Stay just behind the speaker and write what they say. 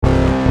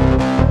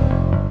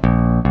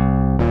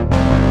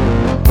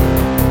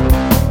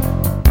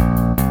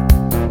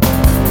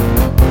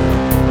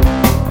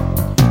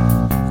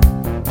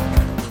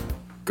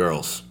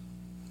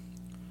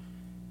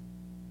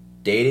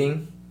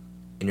dating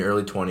in your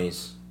early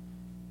 20s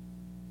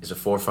is the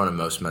forefront of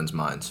most men's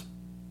minds.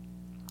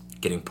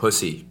 Getting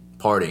pussy,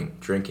 partying,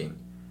 drinking.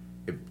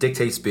 It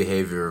dictates the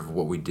behavior of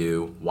what we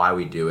do, why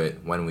we do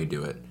it, when we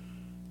do it.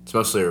 It's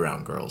mostly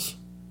around girls.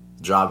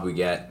 The job we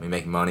get, we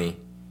make money.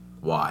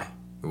 Why?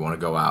 We want to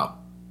go out,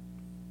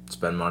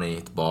 spend money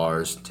at the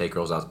bars, take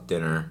girls out to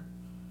dinner.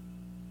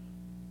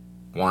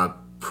 Want to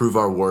prove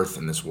our worth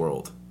in this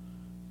world.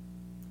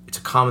 It's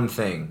a common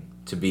thing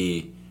to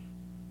be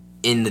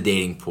in the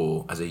dating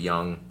pool as a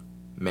young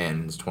man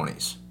in his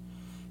 20s.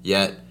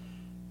 Yet,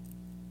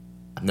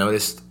 I've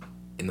noticed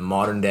in the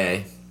modern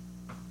day,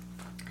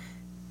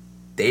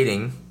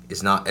 dating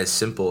is not as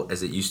simple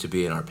as it used to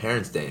be in our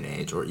parents' day and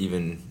age, or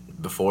even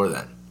before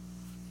then.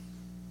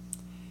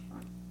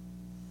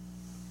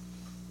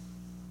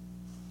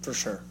 For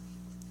sure.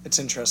 It's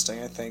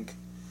interesting, I think.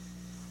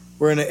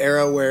 We're in an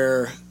era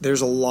where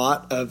there's a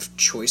lot of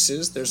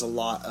choices, there's a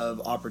lot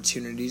of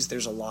opportunities,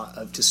 there's a lot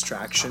of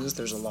distractions,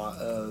 there's a lot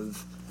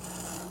of,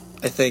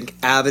 I think,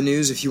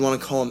 avenues, if you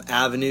want to call them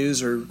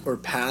avenues or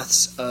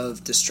paths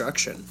of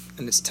destruction.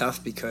 And it's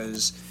tough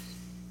because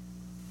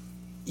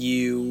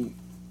you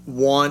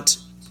want,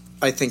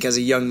 I think, as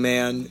a young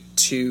man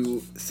to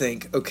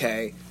think,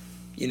 okay,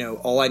 you know,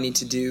 all I need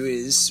to do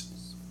is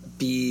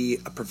be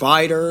a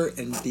provider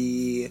and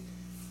be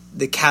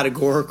the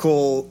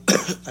categorical,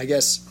 I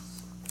guess,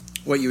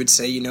 what you would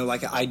say, you know,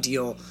 like an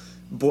ideal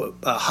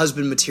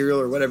husband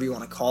material or whatever you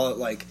want to call it.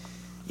 Like,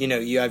 you know,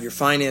 you have your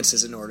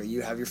finances in order,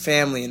 you have your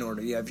family in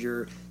order, you have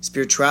your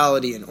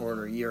spirituality in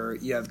order,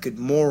 you have good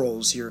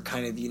morals, you're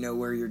kind of, you know,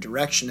 where your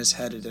direction is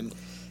headed. And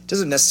it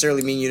doesn't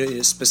necessarily mean you need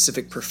a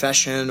specific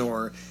profession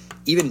or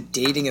even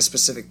dating a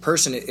specific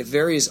person. It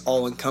varies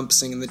all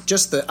encompassing. And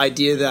just the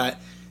idea that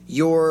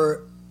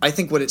I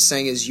think what it's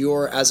saying is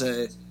you're, as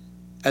a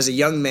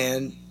young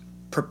man,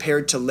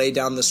 prepared to lay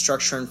down the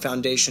structure and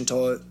foundation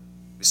to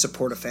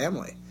support a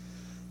family.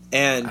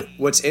 And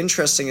what's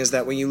interesting is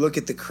that when you look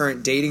at the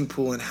current dating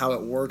pool and how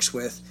it works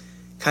with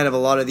kind of a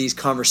lot of these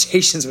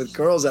conversations with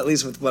girls, at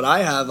least with what I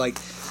have, like,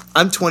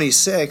 I'm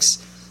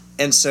 26,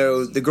 and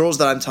so the girls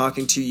that I'm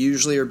talking to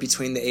usually are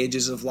between the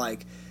ages of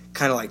like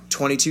kind of like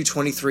 22,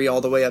 23, all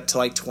the way up to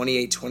like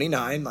 28,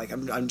 29. Like,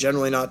 I'm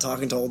generally not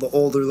talking to all the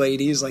older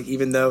ladies, like,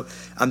 even though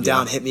I'm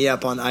down, hit me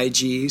up on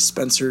IG,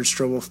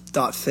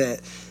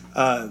 spencerstrobel.fit.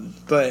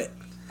 But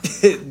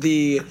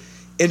the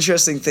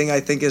interesting thing, I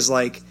think, is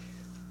like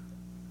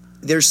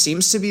there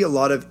seems to be a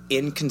lot of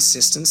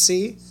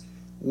inconsistency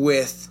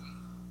with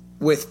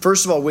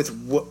first of all with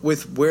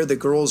where the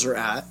girls are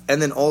at,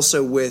 and then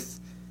also with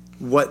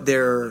what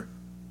they're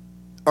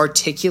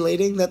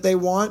articulating that they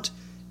want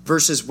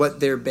versus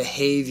what their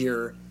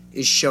behavior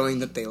is showing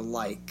that they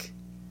like,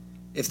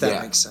 if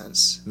that makes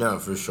sense. No,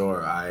 for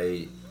sure.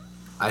 I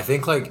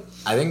think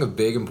a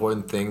big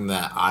important thing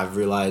that I've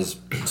realized,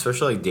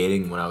 especially like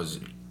dating when I was,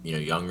 you know,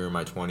 younger in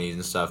my 20s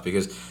and stuff,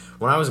 because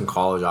when I was in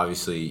college,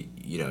 obviously,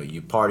 you know,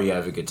 you party, you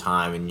have a good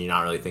time, and you're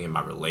not really thinking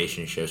about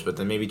relationships. But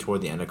then maybe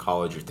toward the end of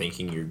college, you're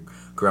thinking you're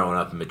growing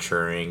up and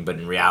maturing, but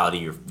in reality,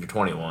 you're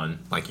 21.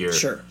 Like, you're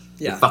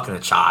fucking a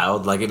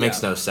child. Like, it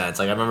makes no sense.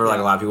 Like, I remember like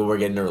a lot of people were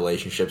getting into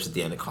relationships at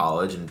the end of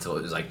college until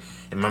it was like,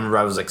 and I remember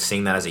I was like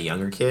seeing that as a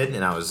younger kid,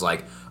 and I was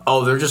like,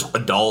 oh, they're just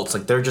adults.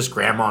 Like, they're just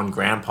grandma and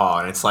grandpa.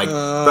 And it's like,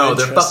 bro,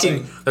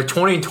 they're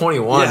 20 and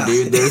 21,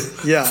 dude.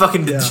 They're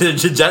fucking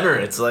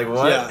degenerates. Like,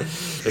 what? Yeah,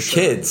 they're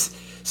kids.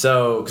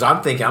 So, because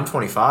I'm thinking, I'm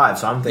 25,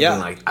 so I'm thinking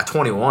like at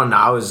 21,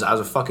 I was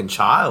a fucking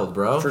child,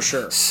 bro. For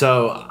sure.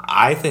 So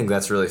I think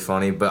that's really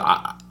funny, but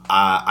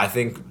I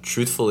think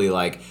truthfully,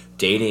 like,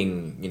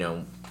 dating, you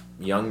know,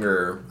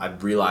 younger,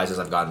 I've realized as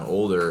I've gotten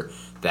older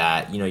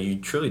that, you know, you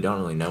truly don't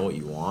really know what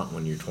you want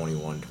when you're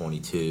 21,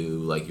 22.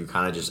 Like, you're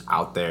kind of just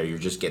out there. You're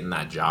just getting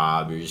that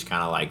job. You're just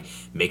kind of, like,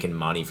 making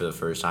money for the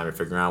first time. You're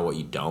figuring out what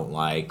you don't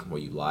like,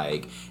 what you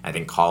like. I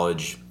think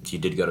college, if you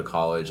did go to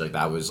college, like,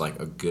 that was, like,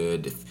 a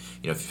good,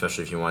 you know,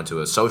 especially if you went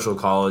to a social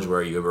college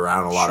where you were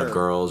around a lot of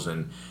girls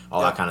and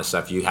all that kind of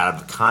stuff. You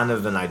had kind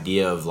of an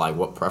idea of, like,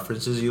 what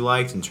preferences you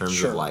liked in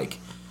terms of, like,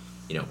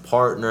 you know,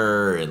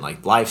 partner and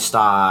like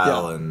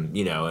lifestyle and,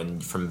 you know,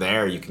 and from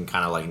there you can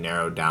kind of like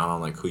narrow down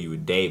on like who you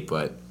would date.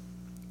 But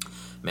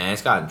man,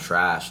 it's gotten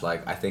trashed.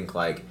 Like, I think,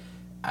 like,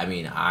 I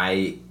mean,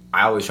 I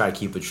always try to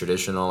keep it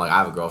traditional. Like, I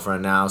have a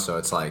girlfriend now, so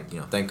it's like, you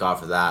know, thank God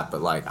for that.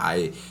 But like,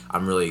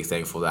 I'm really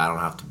thankful that I don't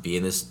have to be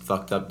in this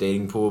fucked up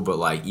dating pool. But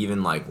like,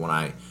 even like when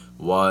I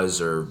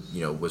was, or,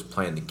 you know, was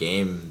playing the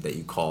game that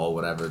you call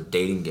whatever,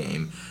 dating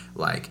game,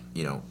 like,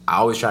 you know, I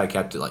always try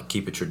to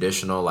keep it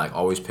traditional, like,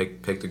 always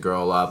pick the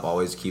girl up,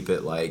 always keep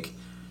it like,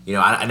 you know,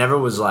 I never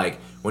was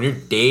like, when you're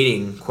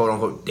dating, quote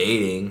unquote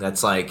dating,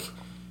 that's like,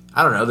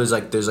 I don't know, there's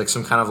like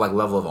some kind of like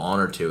level of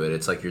honor to it.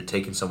 It's like you're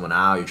taking someone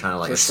out, you're trying to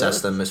like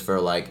assess them as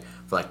for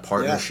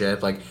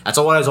partnership. Like, that's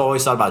what I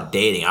always thought about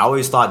dating. I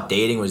always thought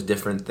dating was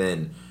different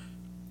than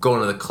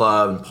going to the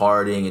club and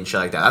partying and shit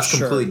like that. That's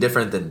completely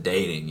different than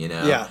dating, you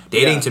know? Yeah.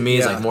 Dating to me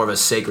is like more of a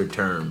sacred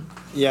term.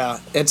 Yeah,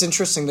 it's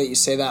interesting that you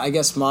say that. I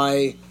guess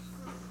my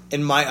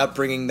in my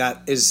upbringing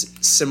that is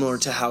similar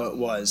to how it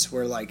was,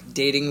 where like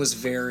dating was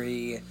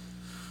very,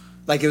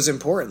 like it was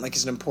important, like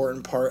it's an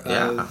important part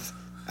of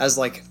as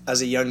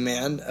a young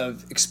man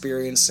of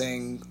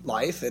experiencing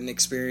life and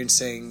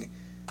experiencing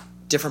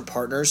different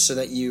partners, so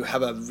that you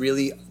have a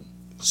really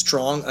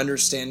strong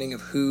understanding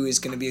of who is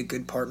going to be a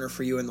good partner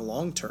for you in the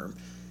long term.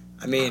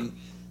 I mean,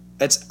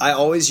 I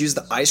always use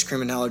the ice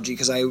cream analogy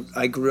because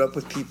I grew up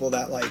with people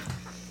that like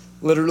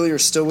literally are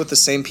still with the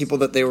same people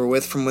that they were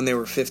with from when they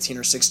were 15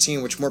 or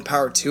 16, which more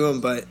power to them.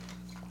 But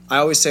I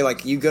always say,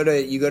 like, you go to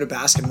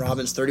Baskin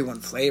Robbins 31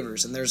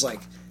 flavors, and there's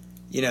like,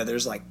 you know,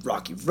 there's like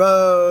Rocky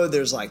Road,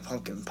 there's like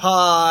pumpkin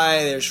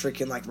pie, there's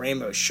freaking like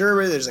rainbow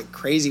sherbet, there's like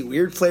crazy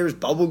weird flavors,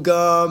 bubble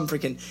gum,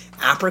 freaking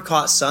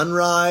apricot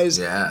sunrise.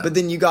 Yeah. But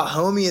then you got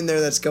homie in there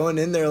that's going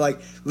in there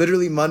like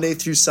literally Monday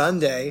through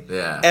Sunday,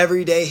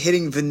 every day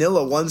hitting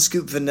vanilla, 1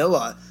 scoop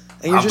vanilla.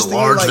 And you're just the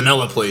large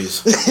vanilla,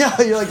 please.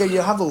 Yeah, you're like, you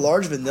have the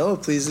large vanilla,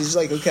 please. And he's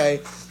like,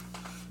 okay.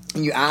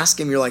 And you ask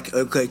him, you're like,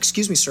 okay,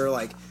 excuse me, sir,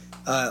 like,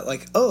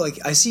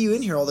 I see you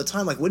in here all the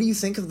time. Like, what do you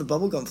think of the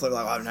bubblegum flavor?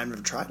 Like, I've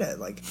never tried it.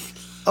 Like,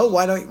 oh,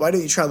 why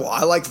don't you try it? Well,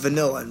 I like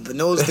vanilla, and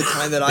vanilla is the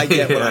kind that I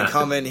get when I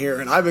come in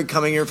here. And I've been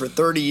coming here for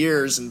 30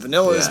 years, and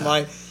vanilla is my.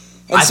 And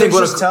I think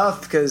it's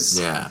tough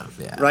because,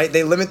 right?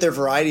 They limit their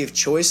variety of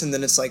choice, and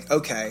then it's like,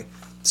 okay,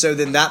 so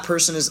then that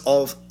person is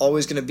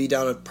always going to be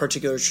down a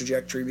particular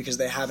trajectory because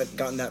they haven't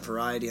gotten that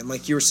variety. And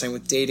like you were saying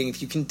with dating,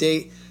 if you can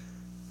date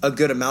a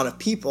good amount of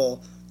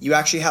people, you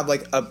actually have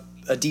like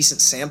a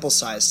decent sample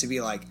size to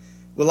be like,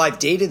 well, I've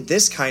dated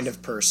this kind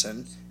of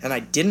person, and I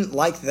didn't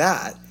like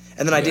that.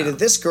 And then I dated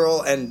this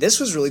girl, and this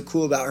was really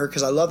cool about her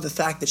because I love the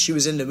fact that she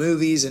was into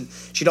movies, and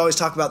she'd always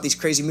talk about these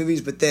crazy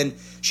movies, but then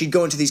she'd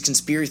go into these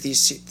conspiracy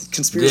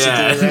theories.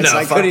 No,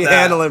 I couldn't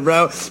handle it,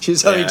 bro. She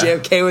was telling me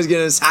JFK was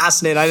going to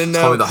assassinate. I didn't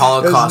know. Told me the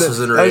Holocaust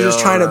wasn't real. I was just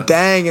trying to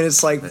bang, and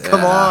it's like,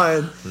 come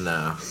on.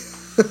 No.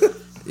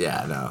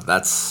 No.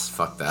 That's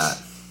fuck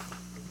that.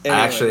 Anyways.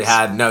 I actually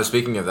had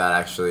speaking of that,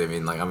 actually, I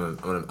mean, like I'm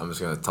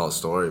just gonna tell a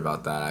story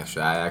about that.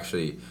 Actually, I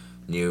actually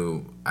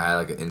knew I had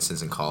like an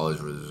instance in college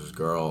where there was this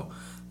girl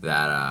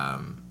that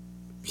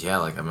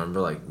like I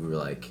remember like we were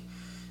like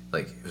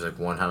it was like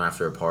one time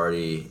after a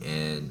party,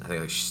 and I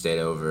think like she stayed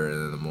over, and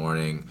in the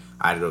morning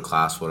I had to go to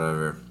class,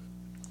 whatever,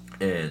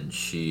 and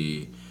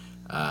she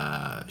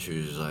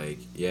was like,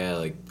 yeah,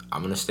 like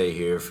I'm gonna stay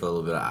here for a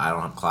little bit. I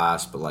don't have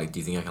class, but like, do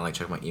you think I can like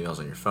check my emails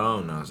on your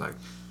phone? And I was like,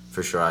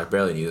 for sure. I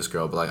barely knew this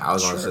girl, but like I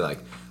was honestly like,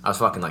 I was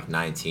fucking like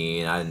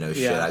 19. I didn't know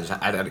shit. I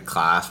had a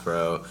class,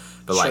 bro.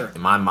 But like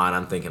in my mind,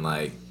 I'm thinking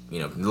like, you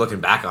know,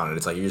 looking back on it,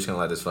 it's like you're just gonna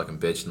let this fucking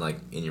bitch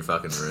in your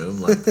fucking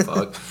room, like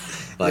fuck,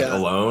 like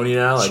alone, you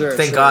know? Like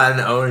thank God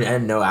I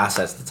had no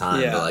assets at the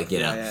time, but like, you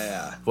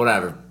know,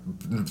 whatever.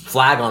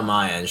 Flag on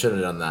my end,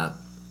 shouldn't have done that.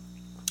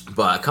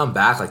 But I come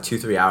back like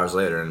 2-3 hours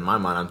later, and in my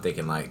mind I'm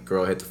thinking like,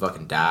 girl hit the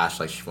fucking dash,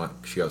 like she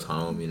goes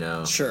home, you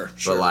know.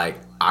 But like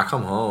I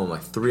come home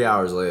like 3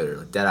 hours later,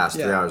 like dead ass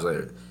 3 hours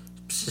later,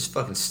 she's just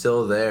fucking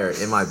still there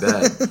in my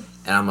bed,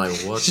 and I'm like,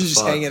 what? She's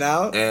just hanging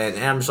out,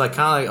 and I'm just like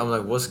kind of like, I'm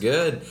like, what's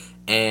good?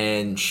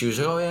 And she was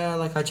like, oh yeah,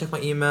 like I checked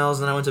my emails,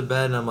 and then I went to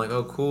bed, and I'm like,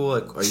 oh cool,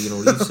 like are you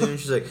gonna leave soon?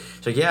 She's like,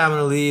 yeah, I'm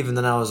gonna leave. And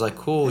then I was like,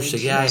 cool. She's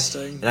like, yeah.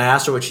 And I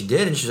asked her what she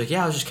did, and she's like,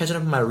 yeah, I was just catching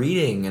up on my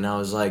reading. And I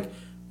was like,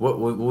 what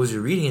was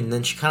your reading? And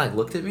then she kind of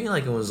looked at me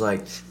like and was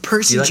like,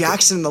 Percy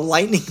Jackson and the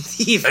Lightning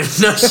Thief.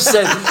 No,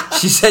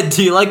 she said,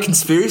 do you like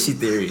conspiracy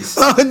theories?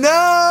 Oh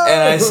no!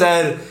 And I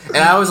said, and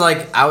I was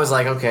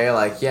like, okay,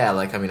 like yeah,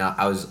 like I mean,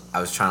 I was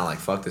trying to like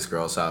fuck this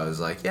girl, so I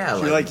was like, yeah,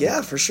 you're like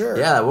yeah, for sure.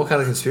 Yeah, what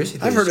kind of conspiracy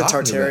theories? I've heard of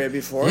Tartaria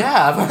before.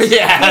 Yeah,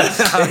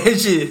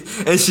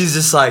 and she's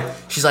just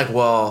like,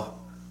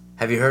 well,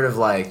 have you heard of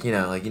like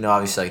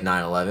obviously like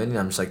 9/11? And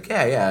I'm just like,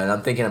 yeah, and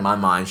I'm thinking in my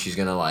mind she's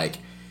gonna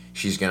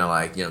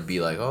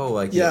be like, oh,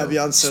 like, yeah, be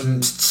on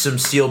some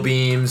steel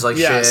beams, like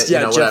shit,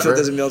 Jeff whatever.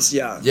 Doesn't for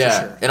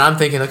sure. And I'm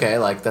thinking, okay,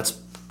 like that's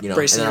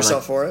bracing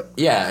yourself for it.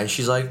 Yeah, and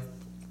she's like,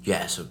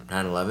 yeah, so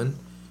 9/11,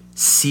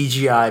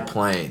 CGI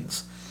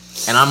planes.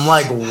 And I'm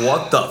like,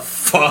 what the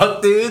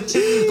fuck,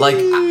 dude? Like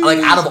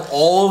out of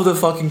all of the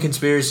fucking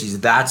conspiracies,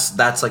 that's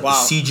like the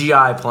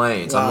CGI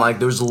planes. Wow. I'm like,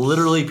 there's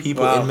literally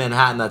people in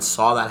Manhattan that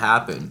saw that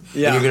happen.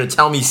 Yeah. And you're gonna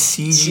tell me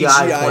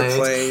CGI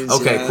planes?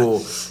 Okay, cool.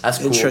 That's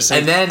cool. Interesting.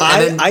 And then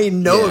I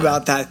know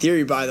about that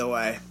theory, by the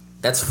way.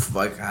 That's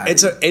like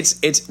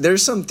it's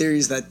there's some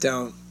theories that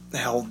don't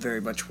hold very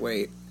much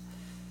weight.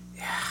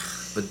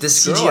 But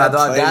this girl had the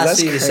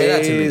audacity to say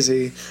that to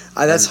me.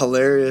 That's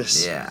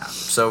hilarious. Yeah.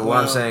 So what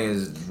I'm saying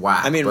is,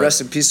 wow. I mean,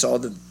 rest in peace to all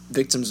the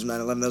victims of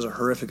 9/11. That was a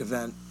horrific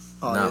event,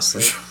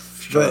 obviously. No,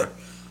 for sure.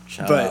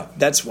 But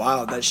that's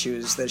wild that she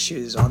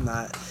was on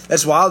that.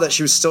 That's wild that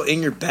she was still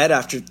in your bed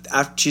after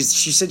she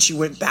said she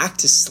went back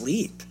to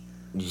sleep.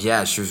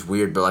 Yeah, she was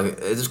weird, but like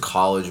it's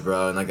college,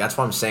 bro, and like that's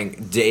what I'm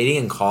saying. Dating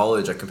in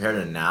college, like compared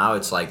to now,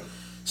 it's like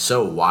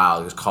so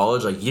wild. Because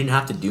college, like you didn't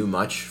have to do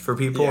much for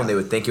people, and they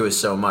would think it was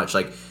so much.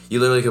 Like you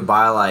literally could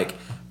buy like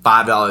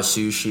 $5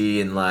 sushi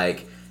and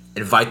like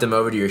invite them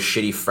over to your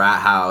shitty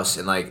frat house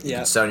and like you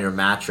could sit on your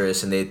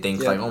mattress, and they'd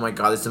think like, oh my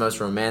god, this is the most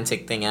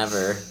romantic thing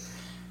ever.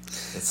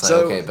 It's like,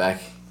 So- okay,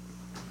 Beck.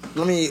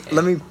 Let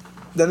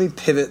me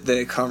pivot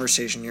the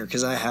conversation here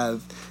because I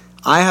have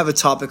a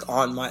topic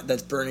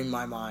that's burning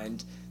my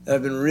mind that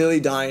I've been really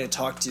dying to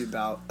talk to you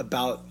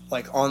about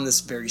like on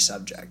this very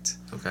subject.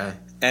 Okay.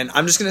 And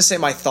I'm just going to say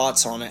my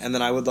thoughts on it, and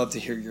then I would love to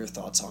hear your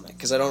thoughts on it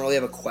because I don't really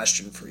have a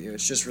question for you.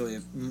 It's just really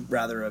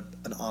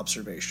an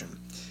observation.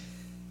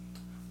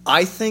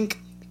 I think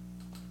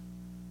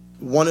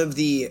one of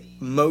the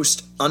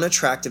most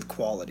unattractive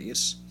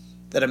qualities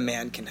that a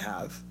man can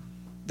have,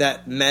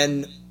 that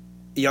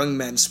young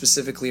men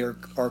specifically,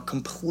 are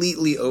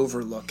completely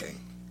overlooking.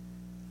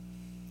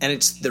 And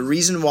it's the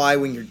reason why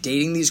when you're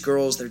dating these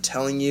girls, they're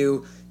telling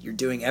you you're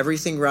doing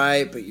everything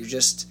right, but you're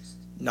just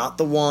not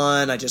the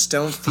one. I just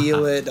don't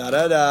feel it. Da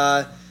da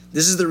da.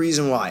 This is the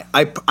reason why.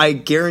 I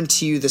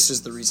guarantee you this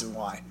is the reason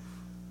why.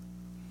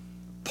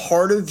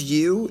 Part of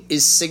you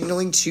is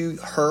signaling to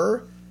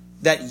her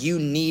that you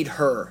need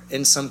her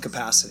in some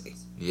capacity.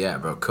 Yeah,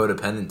 bro.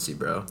 Codependency,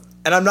 bro.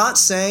 And I'm not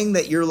saying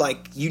that you're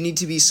like, you need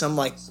to be some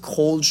like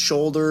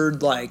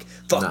cold-shouldered, like,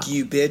 fuck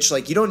you, bitch.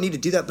 Like, you don't need to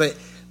do that.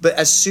 But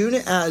as soon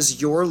as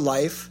your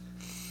life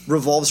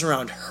revolves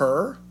around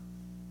her,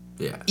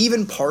 yeah,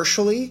 even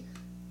partially,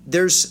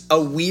 there's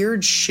a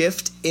weird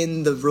shift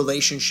in the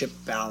relationship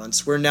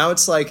balance where now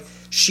it's like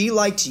she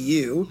liked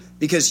you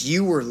because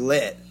you were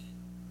lit,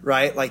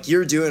 right? Like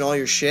you're doing all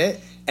your shit,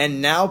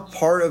 and now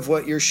part of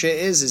what your shit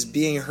is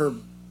being her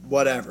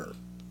whatever.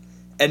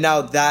 And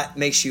now that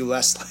makes you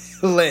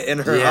less lit in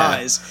her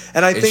eyes.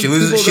 And I think she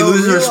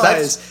loses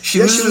respect. She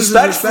loses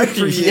respect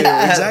for you.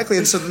 Yeah. Exactly.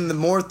 And so then the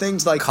more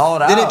things like call it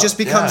then out. It just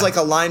becomes like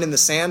a line in the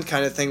sand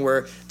kind of thing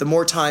where the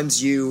more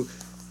times you,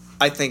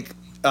 I think,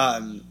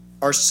 I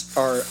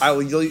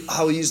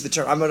will use the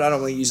term. I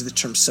don't want to use the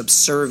term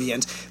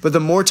subservient, but the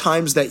more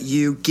times that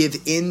you give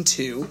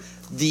into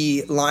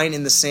the line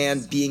in the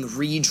sand being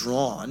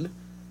redrawn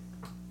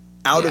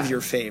out of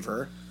your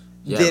favor,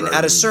 then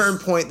at a certain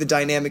point the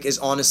dynamic is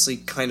honestly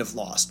kind of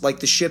lost. Like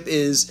the ship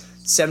is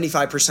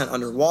 75%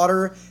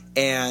 underwater,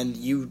 and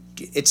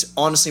it's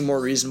honestly more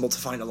reasonable to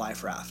find a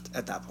life raft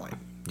at that point.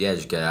 Yeah,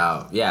 just get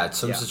out. Yeah,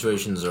 some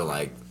situations are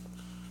like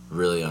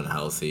really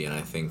unhealthy, and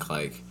I think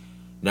like.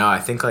 No, I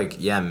think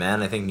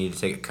men I think need to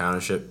take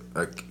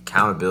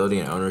accountability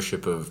and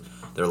ownership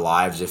of their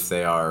lives if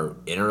they are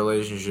in a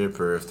relationship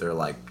or if they're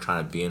like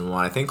trying to be in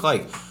one. I think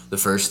like the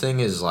first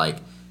thing is like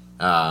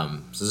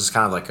this is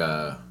kind of like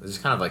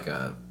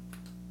a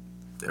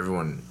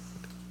everyone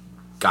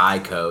guy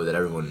code that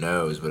everyone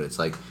knows, but it's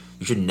like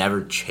you should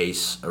never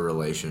chase a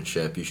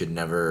relationship. You should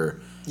never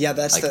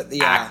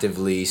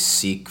actively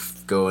seek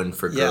going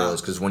for girls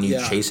because when you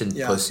chasing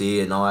pussy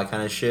and all that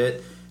kind of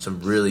shit, some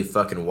really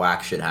fucking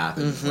whack shit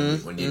happens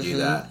when you do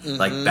that.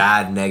 Like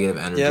bad negative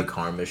energy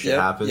karma shit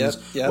happens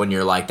when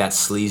you're like that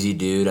sleazy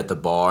dude at the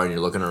bar and you're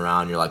looking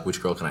around and you're like,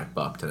 which girl can I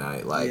fuck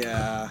tonight? Like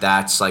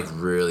that's like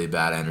really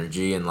bad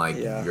energy, and like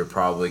you're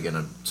probably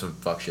some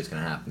fuck shit's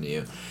gonna happen to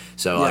you.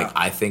 So like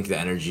I think the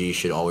energy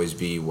should always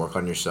be work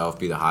on yourself,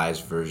 be the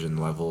highest version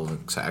level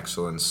of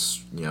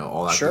excellence,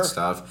 all that good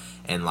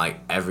stuff, and like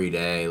every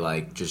day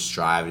like just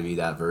strive to be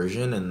that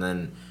version, and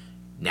then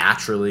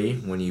naturally,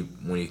 when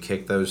you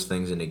kick those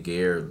things into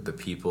gear, the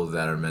people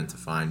that are meant to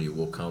find you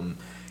will come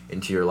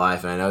into your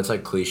life. And I know it's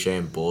like cliche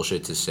and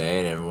bullshit to say,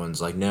 and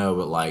everyone's like, no,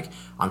 but like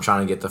I'm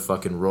trying to get the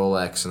fucking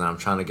Rolex, and I'm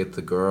trying to get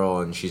the girl,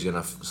 and she's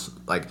gonna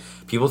like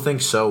people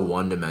think so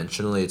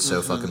one-dimensionally. It's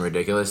so fucking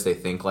ridiculous. They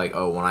think like,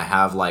 oh, when I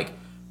have like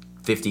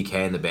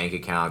 $50K in the bank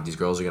account, these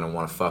girls are gonna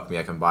want to fuck me.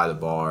 I can buy the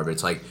bar. But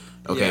it's like,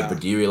 okay, but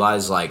do you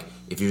realize like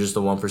if you're just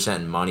the 1%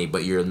 in money,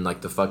 but you're in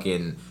like the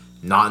fucking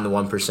not in the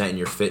 1% in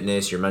your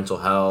fitness, your mental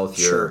health,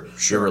 your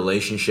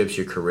relationships,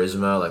 your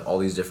charisma, like all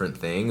these different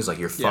things, like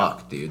you're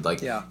fucked, dude.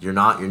 Like you're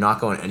not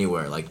going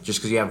anywhere. Like just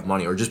because you have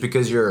money, or just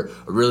because you're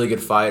a really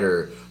good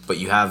fighter, but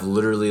you have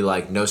literally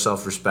like no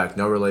self-respect,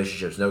 no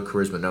relationships, no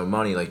charisma, no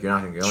money, like you're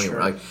not gonna go anywhere.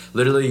 Like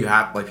literally, you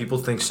have like people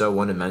think so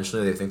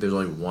one-dimensionally. They think there's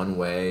only one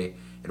way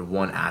and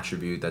one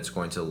attribute that's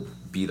going to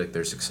be like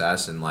their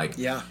success, and like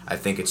I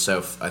think it's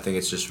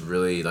just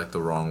really like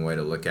the wrong way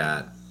to look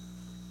at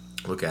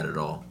it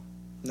all.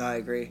 No, I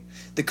agree.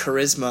 The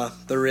charisma,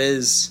 there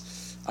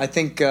is. I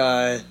think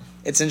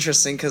it's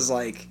interesting because,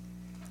 like,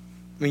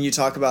 when you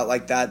talk about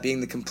like that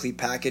being the complete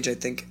package, I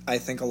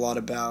think a lot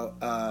about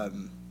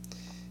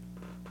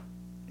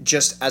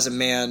just as a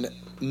man,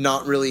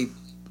 not really,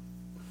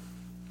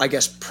 I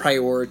guess,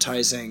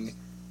 prioritizing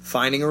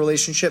finding a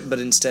relationship, but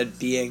instead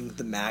being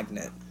the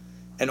magnet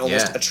and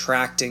almost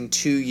attracting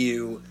to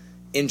you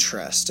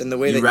interest. And the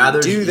way that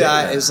you do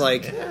that is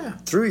like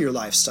through your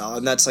lifestyle,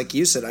 and that's like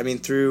you said. I mean,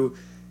 through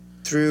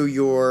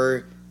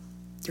your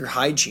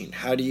hygiene.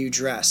 How do you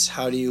dress?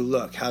 How do you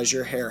look? How's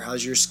your hair?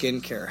 How's your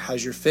skincare?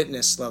 How's your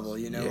fitness level?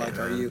 Like,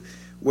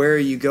 where are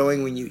you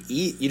going when you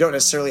eat? You don't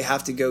necessarily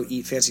have to go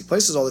eat fancy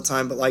places all the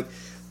time, but like,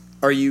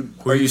 are you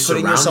putting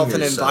yourself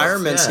in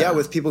environments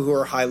with people who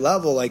are high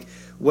level? Like,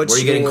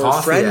 what's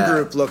your friend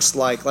group looks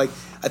like? Like,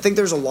 I think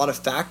there's a lot of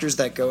factors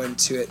that go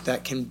into it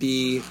that can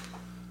be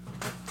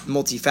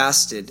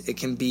multifaceted. It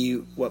can be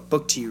what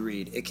book do you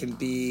read? It can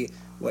be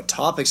What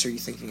topics are you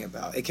thinking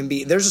about? It can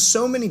be, there's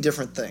so many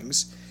different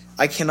things.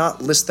 I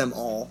cannot list them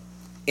all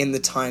in the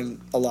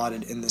time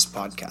allotted in this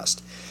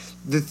podcast.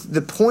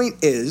 The point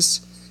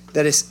is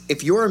that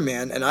if you're a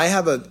man, and I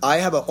have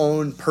a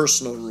own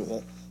personal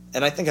rule,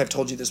 and I think I've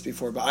told you this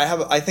before, but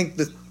I think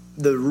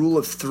the rule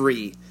of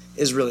 3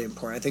 is really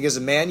important. I think as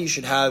a man, you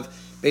should have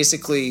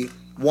basically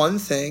one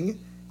thing,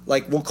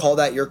 like we'll call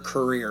that your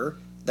career.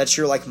 That's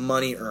your like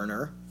money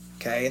earner,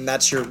 okay? And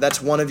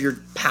that's one of your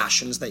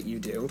passions that you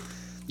do.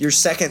 Your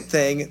second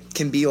thing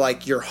can be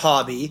like your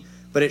hobby,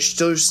 but it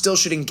still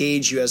should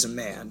engage you as a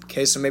man,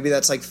 okay? So maybe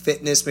that's like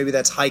fitness, maybe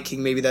that's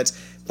hiking, maybe that's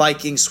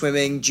biking,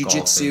 swimming,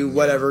 jiu-jitsu,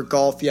 whatever,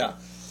 golf, yeah.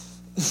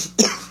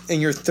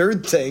 And your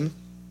third thing,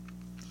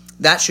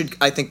 that should,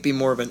 I think, be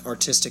more of an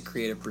artistic,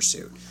 creative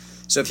pursuit.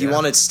 So if you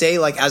want to stay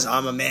like, as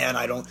I'm a man,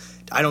 I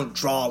don't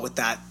draw with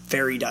that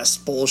fairy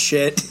dust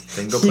bullshit.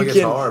 Then go play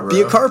guitar, bro.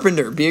 Be a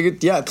carpenter.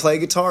 Play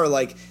guitar.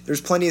 Like,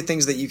 there's plenty of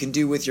things that you can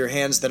do with your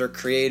hands that are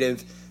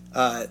creative,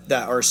 that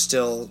are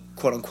still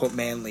quote unquote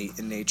manly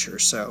in nature.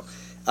 So,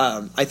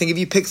 I think if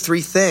you pick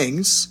 3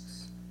 things,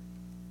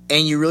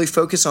 and you really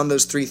focus on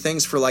those 3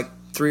 things for like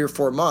 3 or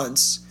 4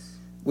 months,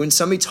 when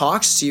somebody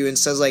talks to you and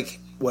says like,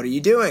 what are you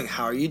doing?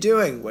 How are you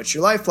doing? What's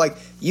your life like?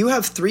 You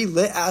have 3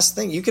 lit-ass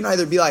things. You can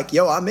either be like,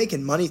 yo, I'm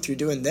making money through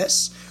doing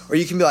this. Or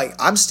you can be like,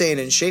 I'm staying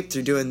in shape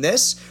through doing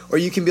this. Or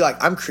you can be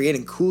like, I'm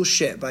creating cool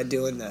shit by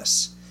doing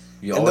this.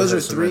 And those are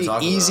 3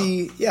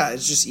 easy,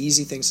 it's just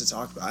easy things to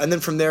talk about. And then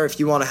from there, if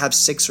you want to have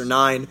 6 or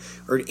 9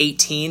 or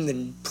 18,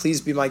 then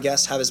please be my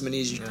guest. Have as many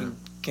as you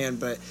can.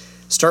 But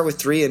start with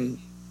 3 and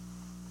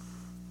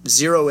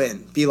zero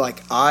in. Be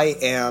like, I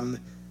am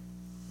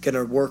going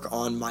to work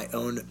on my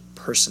own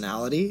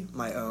personality,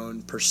 my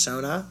own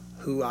persona,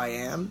 who I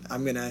am.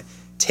 I'm going to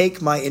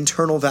take my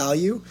internal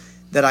value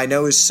that I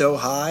know is so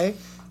high,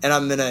 and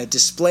I'm going to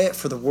display it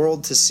for the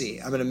world to see.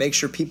 I'm going to make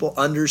sure people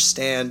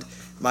understand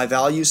my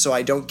value so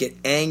I don't get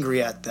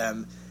angry at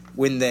them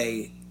when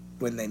they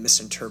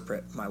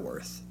misinterpret my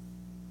worth.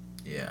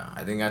 Yeah,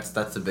 I think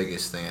that's the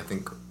biggest thing. I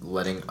think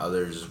letting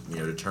others,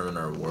 determine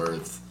our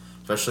worth,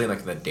 especially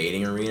in the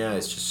dating arena,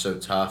 is just so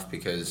tough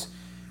because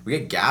we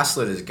get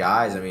gaslit as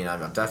guys. I mean,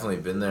 I've definitely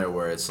been there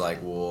where it's like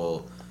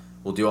we'll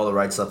do all the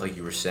right stuff like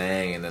you were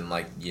saying, and then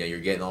you're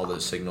getting all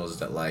those signals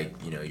that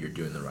you're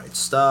doing the right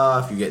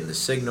stuff. You're getting the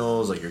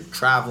signals like you're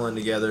traveling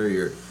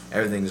together.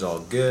 Everything's all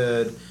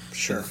good.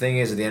 Sure. And the thing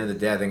is, at the end of the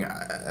day, I think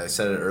I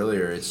said it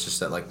earlier. It's just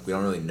that we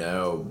don't really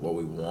know what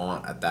we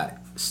want at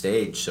that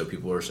stage. So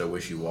people are so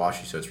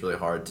wishy-washy. So it's really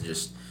hard to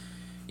just,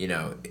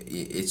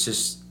 it's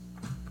just.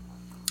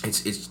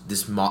 It's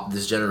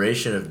this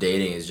generation of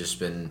dating has just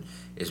been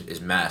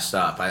is messed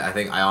up.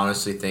 I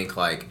honestly think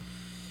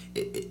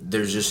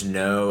there's just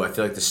no. I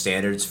feel like the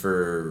standards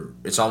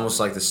it's almost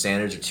like the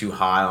standards are too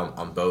high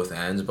on both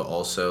ends, but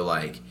also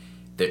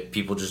that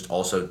people just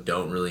also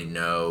don't really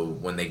know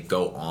when they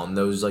go on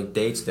those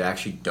dates. They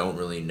actually don't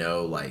really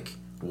know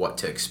what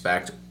to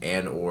expect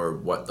and or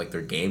what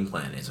their game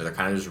plan is. So they're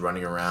kind of just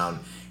running around,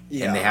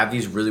 and they have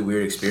these really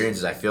weird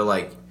experiences. I feel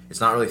like it's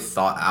not really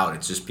thought out.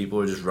 It's just people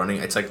are just running.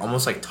 It's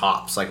almost like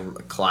tops,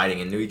 colliding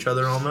into each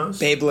other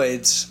almost.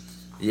 Beyblades.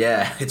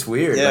 Yeah, it's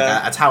weird.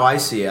 Yeah. That's how I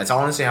see it. That's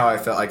honestly how I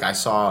felt I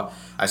saw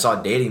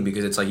dating,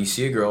 because it's you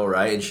see a girl,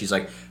 right, and she's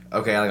like,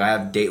 okay, I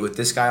have a date with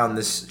this guy on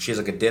this. She has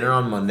a dinner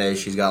on Monday.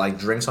 She's got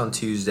drinks on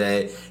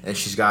Tuesday, and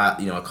she's got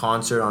a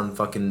concert on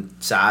fucking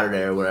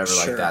Saturday or whatever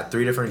like that.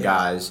 3 different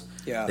guys.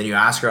 Yeah. Then you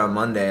ask her on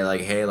Monday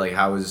hey,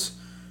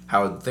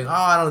 how would think,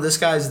 I don't know, this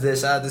guy's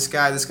this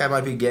guy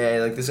might be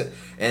gay, this, and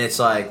it's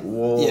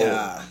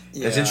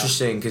it's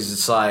interesting because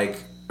it's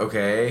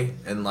okay,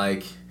 and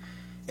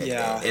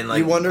and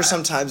you wonder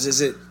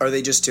sometimes, are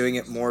they just doing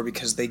it more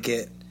because they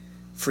get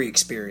free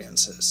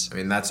experiences? I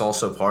mean, that's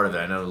also part of it.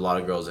 I know a lot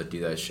of girls that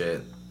do that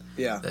shit.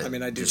 Yeah, I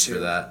mean, I do just too. For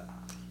that,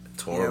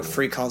 it's horrible.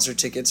 Free concert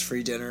tickets,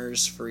 free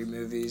dinners, free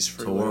movies,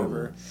 free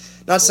whatever.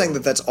 Not saying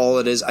that that's all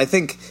it is. I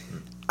think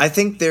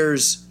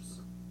there's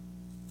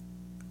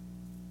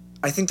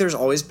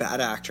always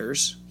bad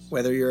actors,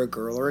 whether you're a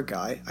girl or a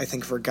guy. I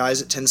think for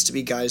guys, it tends to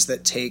be guys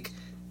that take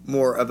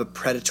more of a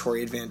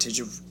predatory advantage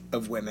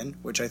of women,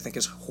 which I think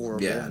is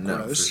horrible and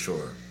gross. For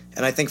sure.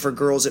 And I think for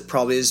girls, it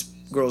probably is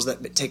girls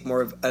that take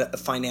more of a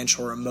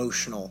financial or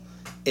emotional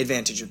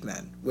advantage of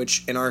men,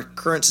 which in our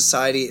current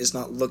society is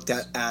not looked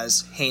at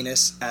as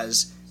heinous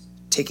as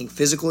taking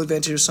physical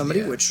advantage of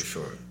somebody, which, for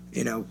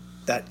sure.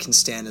 That can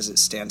stand as it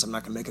stands. I'm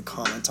not going to make a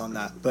comment on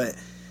that. But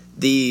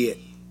the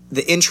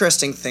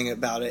interesting thing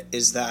about it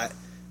is that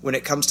when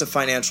it comes to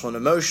financial and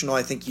emotional,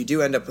 I think you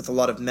do end up with a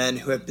lot of men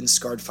who have been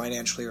scarred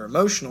financially or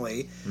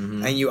emotionally.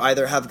 Mm-hmm. And you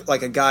either have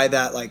a guy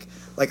that like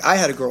I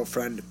had a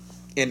girlfriend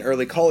in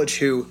early college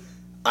who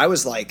I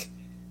was like,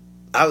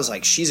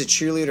 she's a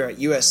cheerleader at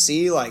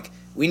USC.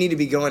 We need to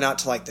be going out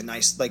to the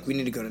nice, we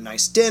need to go to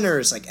nice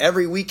dinners,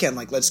 every weekend,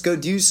 let's go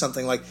do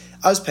something. I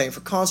was paying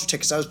for concert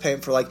tickets. I was paying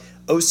for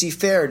OC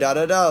Fair,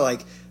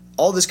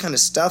 all this kind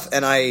of stuff.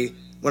 And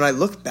when I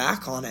look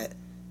back on it,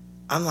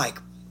 I'm like,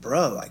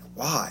 bro,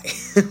 why?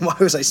 Why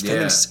was I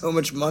spending so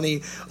much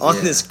money on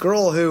this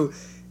girl who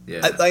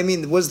Yeah. I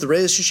mean, was the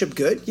relationship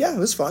good? Yeah, it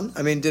was fun.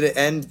 I mean, did it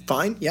end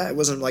fine? Yeah, it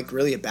wasn't like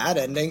really a bad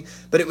ending,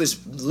 but it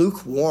was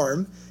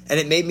lukewarm, and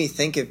it made me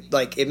think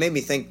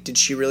did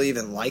she really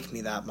even like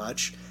me that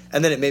much?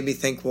 And then it made me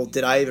think, well,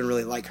 did I even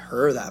really like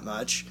her that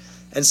much?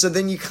 And so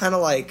then you kind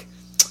of like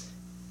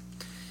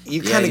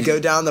go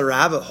down the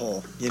rabbit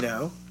hole, you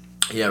know?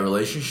 Yeah,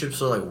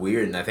 relationships are like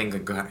weird, and I think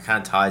it kind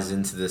of ties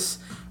into this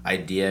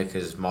idea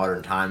because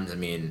modern times, I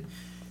mean,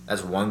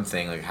 that's one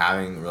thing, like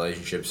having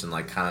relationships and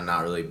like kind of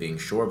not really being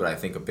sure, but I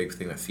think a big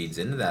thing that feeds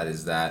into that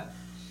is that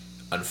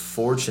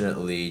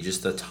unfortunately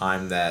just the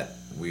time that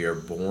we are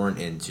born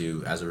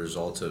into as a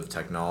result of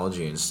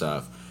technology and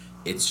stuff,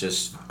 it's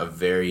just a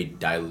very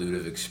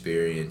dilutive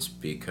experience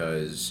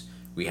because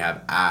we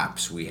have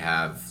apps, we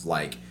have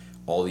like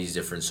all these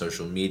different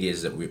social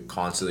medias that we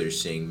constantly are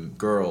seeing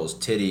girls,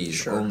 titties,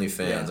 Sure.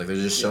 OnlyFans. Yeah. Like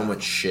there's just so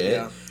much shit.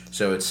 Yeah.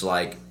 So it's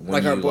like when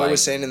Like you our boy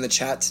was saying in the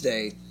chat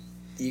today,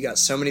 you got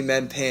so many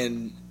men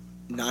paying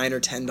 $9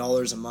 or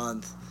 $10 a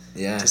month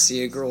to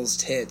see a girl's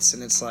tits,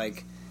 and it's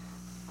like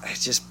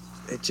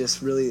it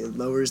just really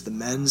lowers the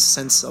men's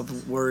sense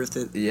of worth.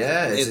 It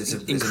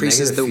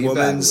increases the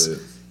woman's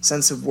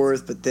sense of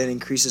worth, but then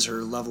increases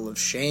her level of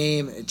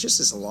shame. It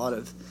just is a lot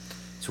of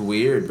it's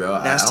weird,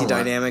 bro. Nasty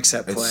dynamics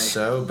at play. It's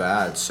so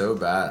bad, so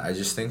bad. I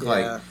just think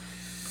like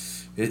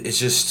it's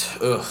just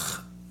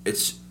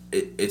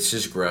it's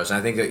just gross. And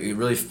I think that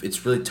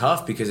it's really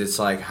tough because it's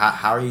like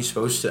how are you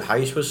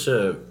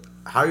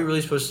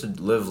really supposed to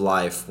live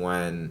life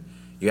when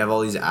you have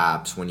all these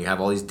apps, when you have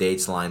all these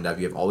dates lined up,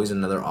 you have always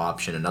another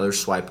option, another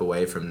swipe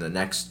away from the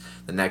next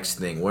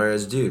thing.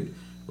 Whereas, dude,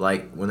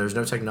 like when there's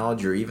no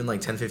technology, or even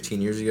like 10,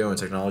 15 years ago when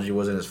technology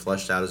wasn't as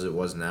fleshed out as it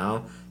was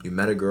now, you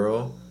met a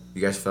girl,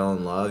 you guys fell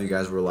in love, you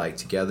guys were like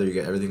together,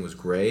 everything was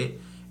great,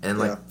 and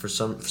like for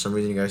some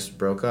reason you guys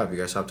broke up, you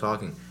guys stopped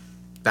talking.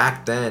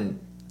 Back then,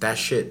 that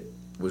shit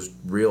was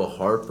real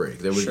heartbreak.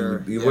 There was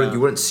you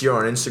wouldn't see her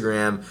on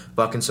Instagram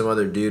fucking some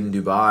other dude in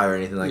Dubai or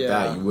anything like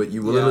that.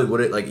 You literally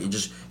wouldn't, like,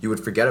 you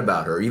would forget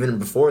about her. Or even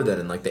before then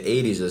in like the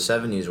 80s or the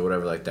 70s or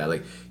whatever like that.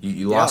 Like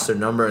you lost their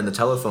number in the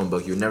telephone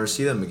book. You would never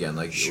see them again.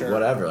 Like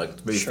whatever.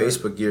 Like maybe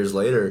Facebook years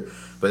later.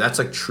 But that's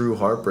like true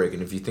heartbreak.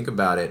 And if you think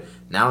about it,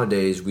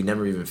 nowadays we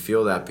never even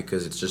feel that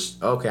because it's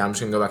just okay, I'm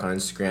just gonna go back on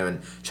Instagram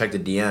and check the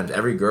DMs.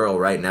 Every girl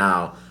right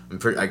now, I'm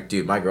pretty like,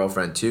 dude, my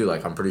girlfriend too.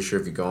 Like, I'm pretty sure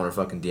if you go on her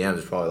fucking DMs,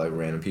 there's probably like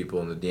random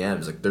people in the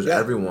DMs. Like, there's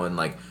everyone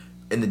like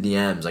in the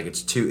DMs. Like,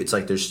 it's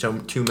like there's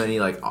too many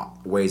like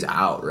ways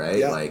out, right?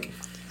 Yeah. Like,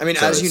 I mean,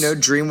 so as you know,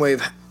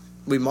 Dreamwave,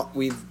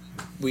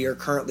 we are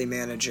currently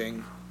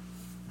managing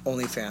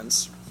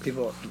OnlyFans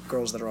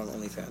girls that are on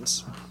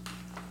OnlyFans,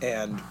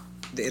 and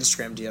the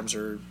Instagram DMs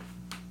are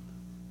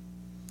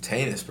it's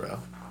heinous, bro.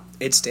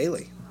 It's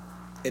daily.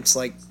 It's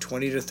like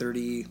 20 to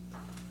 30.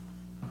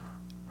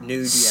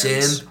 New DMs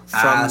Simp from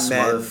ass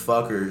men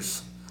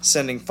motherfuckers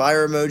sending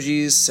fire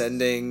emojis,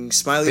 sending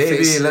smiley Baby,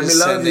 faces, let me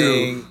love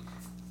you.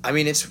 I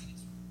mean, it's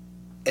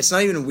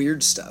not even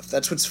weird stuff.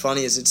 That's what's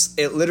funny is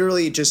it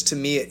literally just to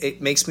me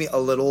it makes me a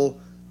little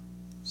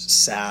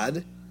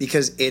sad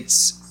because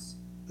it's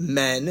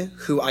men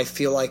who I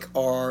feel like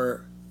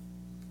are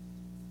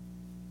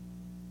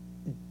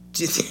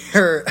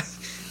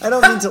I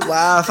don't mean to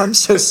laugh. I'm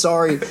so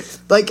sorry.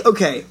 Like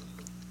okay,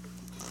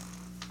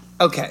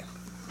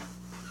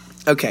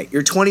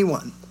 you're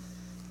 21.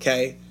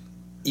 Okay,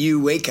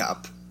 you wake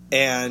up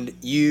and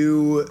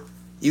you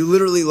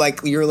literally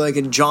you're like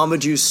a Jamba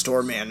Juice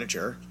store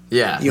manager.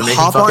 Yeah, you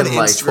hop on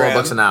Instagram.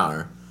 Like $12 an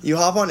hour. You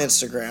hop on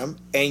Instagram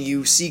and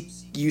you see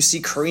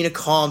Karina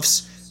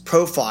Kampf's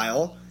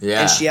profile.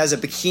 Yeah, and she has a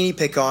bikini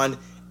pic on,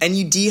 and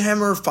you DM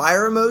her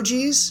fire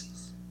emojis.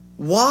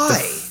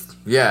 Why?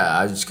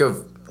 I just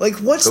go. Like,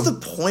 what's the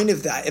point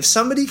of that? If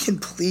somebody can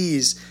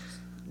please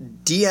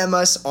DM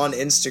us on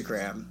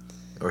Instagram.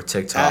 Or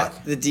TikTok.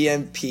 At the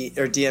DMP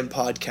or DM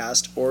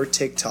podcast or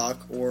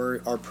TikTok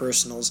or our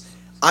personals,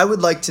 I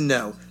would like to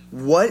know,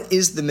 what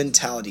is the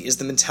mentality? Is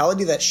the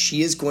mentality that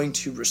she is going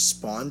to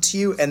respond to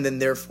you and then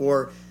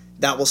therefore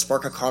that will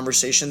spark a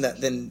conversation that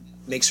then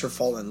makes her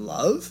fall in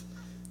love?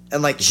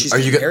 And like she's are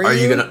you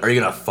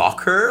gonna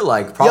fuck her?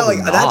 Like probably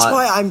not.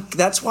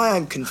 That's why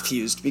I'm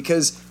confused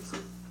because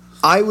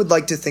I would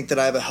like to think that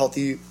I have a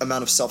healthy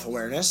amount of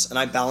self-awareness, and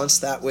I balance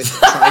that with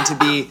trying to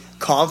be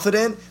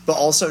confident, but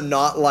also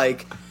not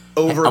like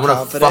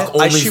overconfident. I'm gonna fuck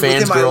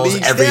OnlyFans girls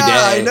every day.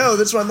 I know.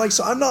 That's what I'm like.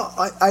 So I'm not.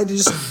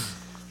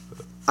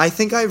 I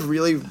think I've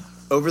really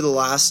over the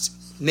last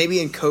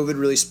maybe in COVID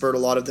really spurred a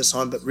lot of this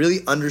on, but really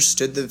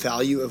understood the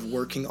value of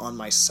working on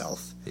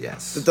myself.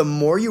 Yes. That the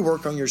more you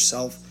work on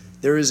yourself,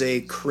 there is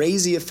a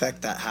crazy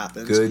effect that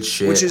happens. Good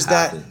shit. Which is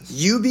happens. That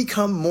you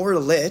become more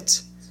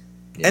lit.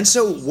 Yes. And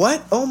so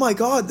what? Oh my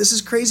God, this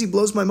is crazy,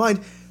 blows my mind.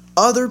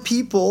 Other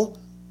people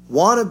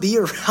want to be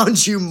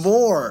around you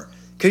more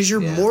because you're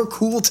more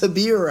cool to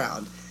be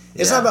around.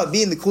 It's not about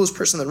being the coolest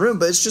person in the room,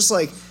 but it's just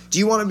like, do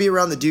you want to be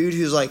around the dude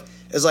who's like,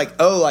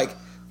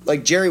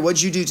 like Jerry,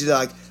 what'd you do today?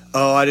 Like,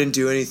 oh, I didn't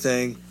do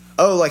anything.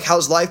 Oh, like,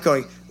 how's life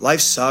going?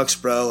 Life sucks,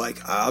 bro.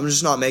 Like, I'm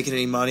just not making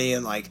any money.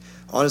 And like,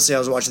 honestly, I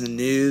was watching the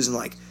news and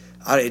like,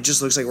 it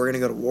just looks like we're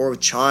going to go to war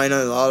with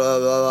China, blah, blah,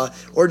 blah, blah.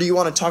 Or do you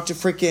want to talk to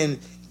freaking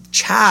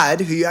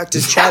Chad, who you act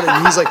as Chad,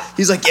 and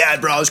he's like, yeah,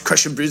 bro, I was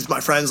crushing brews with my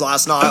friends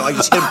last night, like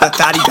just hit a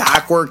fatty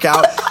back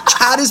workout.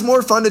 Chad is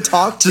more fun to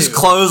talk to. Just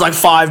close like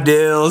 5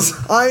 deals.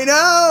 I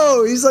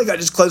know. He's like, I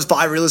just closed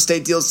 5 real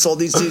estate deals, sold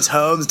these dudes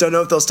homes. Don't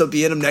know if they'll still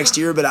be in them next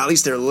year, but at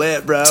least they're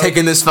lit, bro.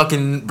 Taking this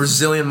fucking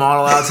Brazilian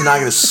model out tonight,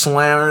 gonna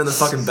slam her in the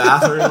fucking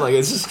bathroom. Like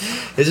it's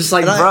just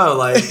like, bro,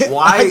 like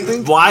why,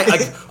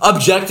 like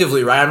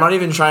objectively, right? I'm not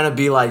even trying to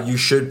be like you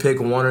should pick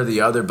one or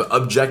the other, but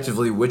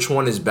objectively, which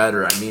one is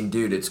better? I mean,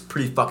 dude, it's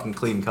pretty fucking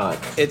clean cut.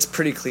 It's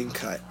pretty clean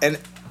cut. And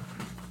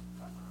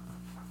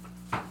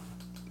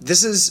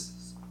this is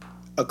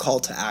a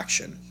call to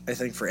action, I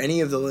think, for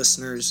any of the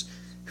listeners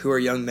who are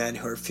young men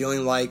who are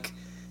feeling like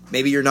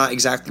maybe you're not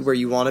exactly where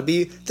you want to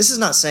be. This is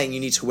not saying you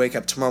need to wake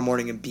up tomorrow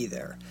morning and be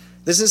there.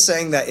 This is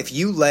saying that if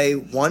you lay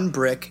one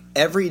brick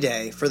every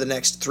day for the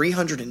next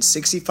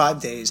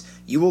 365 days,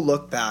 you will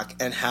look back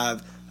and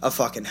have a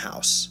fucking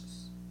house.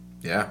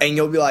 Yeah. And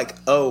you'll be like,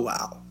 oh,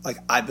 wow, like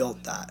I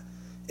built that.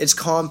 It's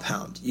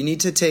compound. You need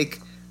to take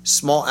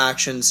small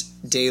actions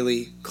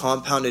daily,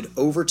 compounded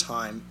over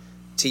time,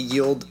 to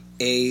yield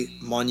a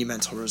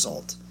monumental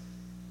result.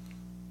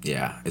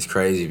 Yeah, it's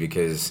crazy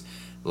because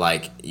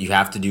like you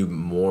have to do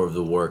more of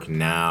the work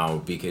now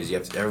because you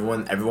have to,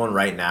 everyone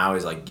right now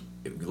is like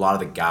a lot of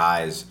the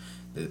guys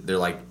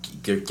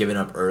they're giving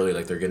up early,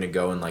 like they're gonna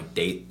go and like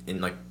date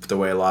and like put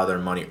away a lot of their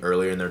money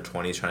earlier in their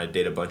 20s, trying to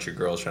date a bunch of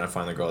girls, trying to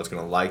find the girl that's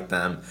gonna like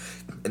them,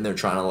 and they're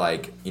trying to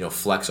like, you know,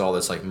 flex all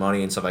this like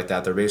money and stuff like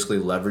that. They're basically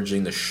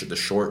leveraging the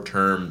short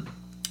term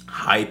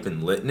hype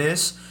and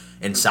litness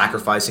and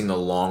sacrificing the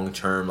long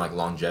term like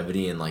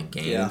longevity and like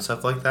gain and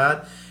stuff like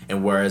that.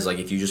 And whereas like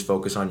if you just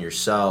focus on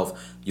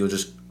yourself, you'll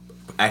just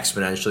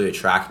exponentially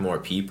attract more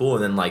people,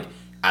 and then like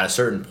at a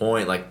certain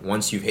point, like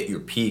once you've hit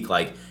your peak,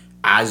 like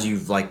as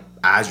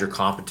your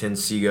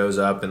competency goes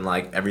up and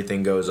like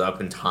everything goes up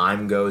and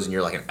time goes and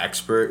you're like an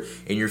expert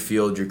in your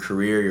field, your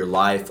career, your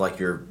life, like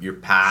your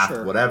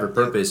path, whatever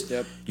purpose,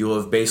 you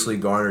will have basically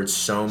garnered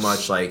so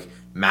much like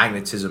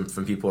magnetism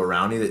from people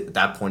around you that at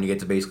that point you get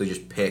to basically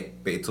just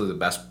pick basically the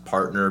best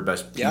partner,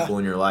 best people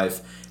in your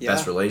life,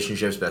 best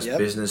relationships, best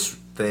business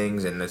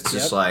things. And it's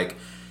just like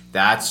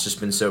that's just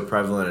been so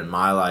prevalent in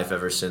my life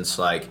ever since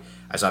like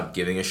I stopped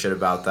giving a shit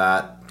about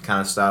that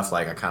kind of stuff.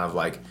 Like I kind of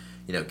like,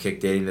 you know,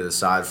 kicked dating to the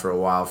side for a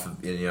while,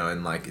 you know,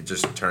 and like it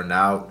just turned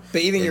out.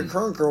 But even your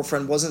current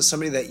girlfriend wasn't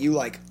somebody that you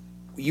like.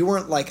 You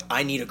weren't like,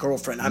 I need a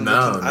girlfriend. I'm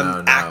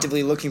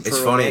actively looking for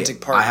a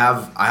romantic partner.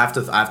 I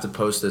have to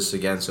post this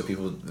again so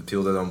people that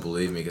don't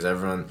believe me, because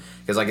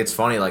like it's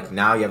funny, like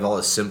now you have all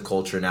this simp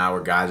culture now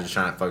where guys are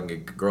trying to fucking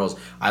get girls.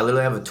 I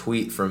literally have a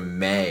tweet from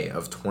May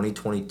of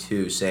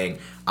 2022 saying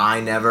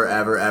I never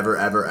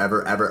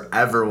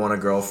ever want a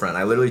girlfriend.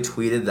 I literally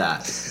tweeted that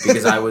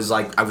because I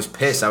was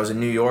pissed. I was in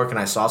New York and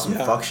I saw some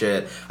fuck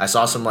shit. I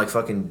saw some like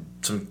fucking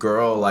some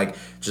girl like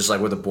just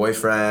like with a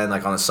boyfriend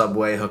like on a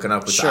subway hooking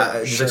up with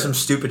just like some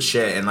stupid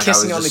shit and like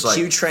kissing I was just on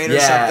the Q train or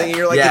something. And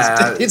you're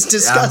like, it's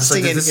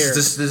disgusting in here.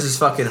 This is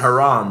fucking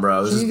haram,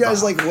 bro. Can you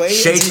guys like wait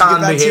until you get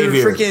back to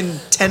your freaking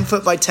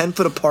 10-foot by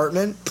 10-foot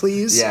apartment,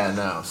 please? Yeah,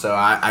 no. So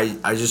I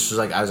just was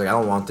like I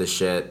don't want this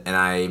shit. And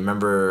I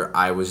remember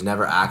I was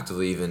never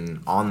actively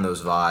even on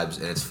those vibes.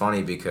 And it's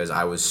funny because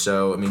I was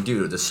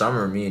dude, the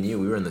summer me and you,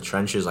 we were in the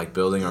trenches like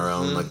building our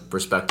own like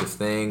respective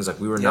things. Like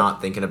we were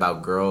not thinking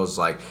about girls.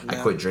 Like I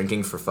quit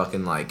drinking for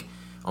fucking like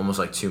almost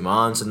like 2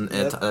 months and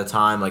at the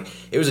time. Like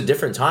it was a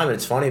different time. And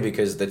it's funny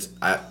because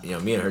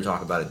me and her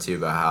talk about it too,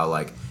 about how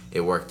like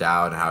it worked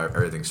out and how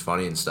everything's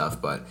funny and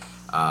stuff. But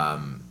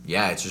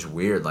it's just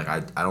weird. Like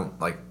I don't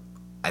like,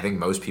 I think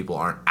most people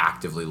aren't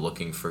actively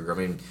looking for, I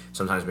mean,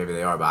 sometimes maybe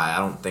they are, but I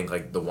don't think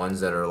like the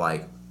ones that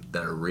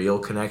are real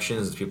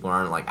connections, people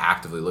aren't like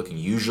actively looking.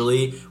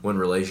 Usually when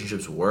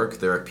relationships work,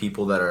 there are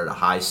people that are at a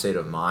high state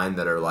of mind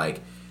that are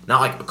like not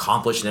like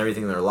accomplished in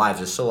everything in their lives.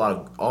 There's still a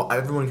lot of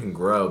everyone can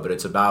grow, but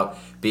it's about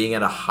being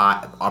at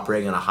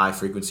operating on a high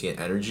frequency and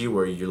energy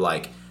where you're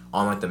like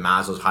on like the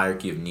Maslow's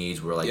hierarchy of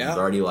needs, where like you've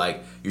already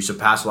like you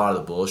surpass a lot of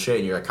the bullshit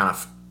and you're like kind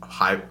of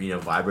high, you know,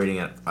 vibrating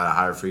at a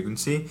higher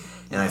frequency.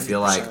 And 100%. I feel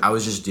like I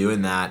was just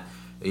doing that,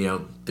 you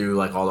know, through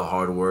like all the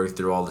hard work,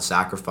 through all the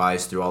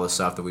sacrifice, through all the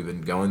stuff that we've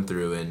been going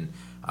through, and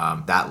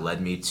that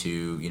led me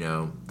to, you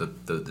know,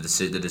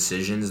 the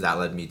decisions that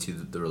led me to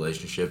the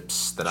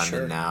relationships that I'm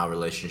in now,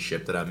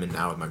 relationship that I'm in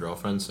now with my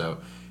girlfriend. So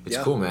it's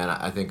cool, man.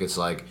 I think it's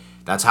like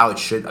that's how it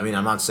should. I mean,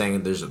 I'm not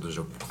saying there's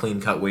a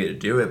clean cut way to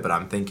do it, but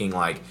I'm thinking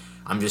like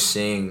I'm just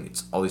seeing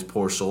it's all these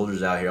poor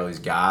soldiers out here, all these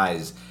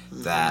guys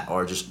that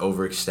are just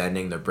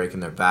overextending. They're breaking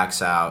their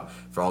backs out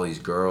for all these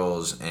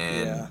girls,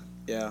 and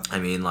I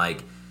mean,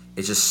 like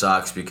it just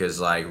sucks because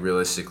like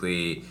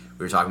realistically.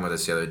 We were talking about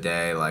this the other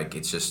day, like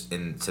it's just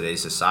in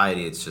today's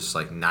society, it's just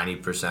like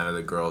 90% of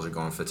the girls are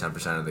going for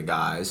 10% of the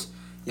guys,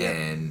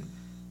 and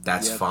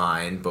that's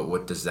fine, but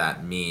what does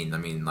that mean? I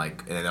mean,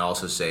 like, and they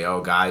also say,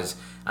 oh, guys,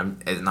 I'm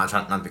not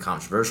trying not to be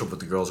controversial, but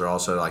the girls are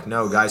also like,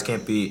 no, guys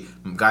have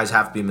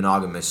to be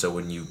monogamous, so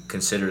when you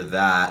consider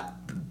that,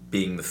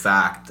 being the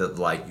fact that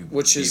like you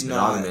which be is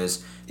not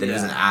monogamous, then it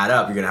doesn't add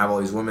up. You're gonna have all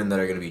these women that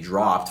are gonna be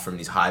dropped from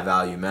these high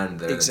value men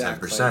that are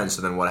exactly. 10%.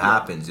 So then what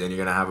happens? Then you're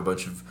gonna have a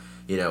bunch of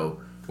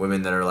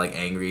women that are like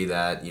angry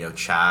that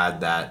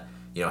Chad that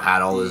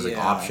had all those like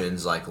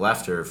options like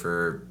left her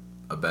for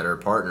a better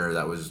partner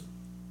that was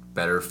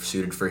better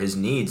suited for his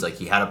needs. Like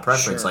he had a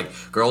preference. Like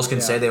girls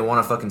can say they want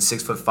a fucking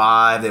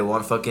 6'5", they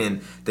want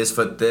fucking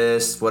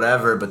this,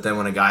 whatever. But then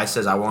when a guy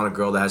says I want a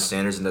girl that has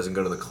standards and doesn't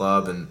go to the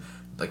club and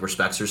like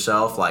respects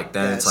herself, like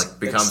then it's like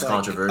becomes it's like,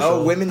 controversial.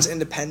 Oh, women's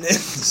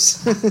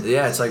independence.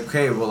 Yeah, it's like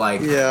okay, well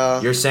like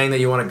you're saying that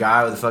you want a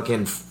guy with a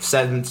fucking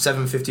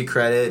 750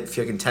 credit,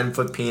 fucking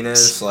 10-foot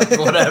penis, like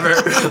whatever,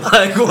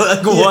 like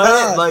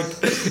what? Like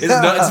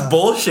it's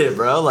bullshit,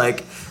 bro.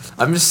 Like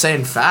I'm just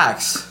saying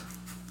facts.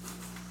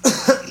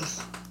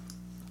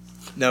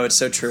 No, it's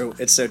so true.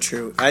 It's so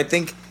true. I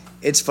think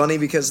it's funny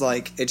because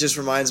like it just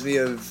reminds me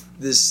of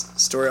this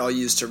story I'll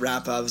use to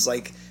wrap up. Is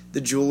like the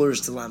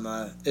jeweler's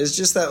dilemma. It's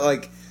just that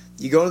like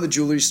you go to the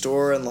jewelry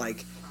store and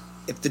like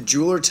if the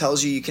jeweler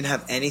tells you can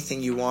have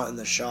anything you want in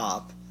the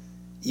shop,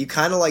 you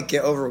kind of like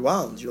get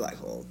overwhelmed. You're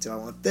like, well, do I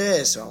want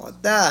this? Do I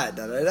want that?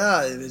 Da da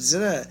da.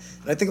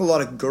 And I think a lot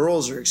of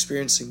girls are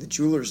experiencing the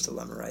jeweler's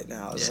dilemma right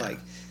now. It's like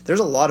there's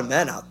a lot of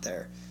men out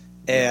there,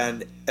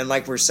 and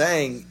like we're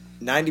saying,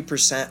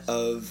 90%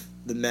 of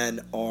the men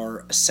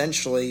are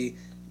essentially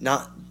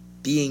not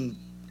being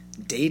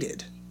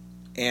dated.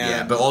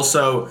 And but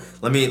also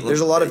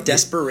there's a lot of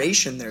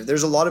desperation there.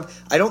 There's a lot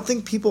of I don't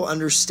think people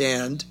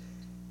understand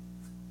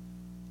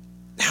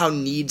how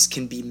needs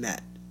can be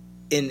met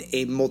in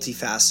a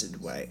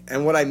multifaceted way.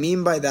 And what I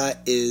mean by that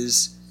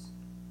is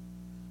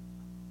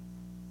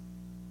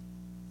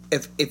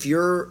if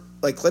you're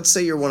like, let's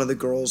say you're one of the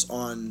girls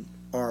on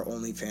our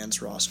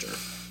OnlyFans roster.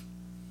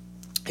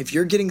 If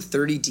you're getting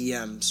 30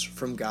 DMs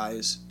from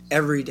guys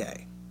every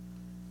day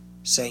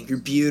saying you're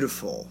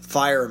beautiful,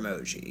 fire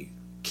emoji,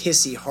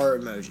 kissy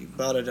heart emoji,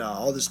 da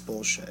all this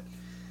bullshit,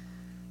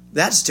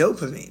 that's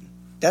dopamine.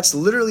 That's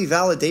literally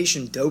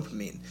validation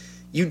dopamine.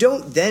 You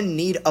don't then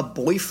need a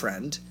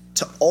boyfriend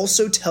to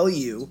also tell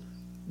you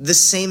the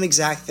same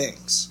exact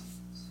things.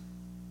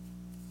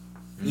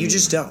 You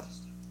just don't.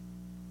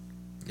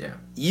 Yeah.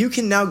 You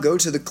can now go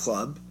to the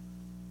club,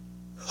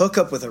 hook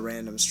up with a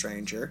random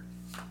stranger,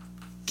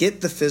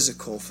 get the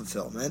physical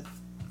fulfillment,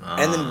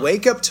 and then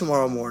wake up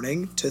tomorrow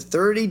morning to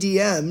 30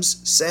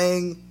 DMs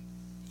saying,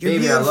 you're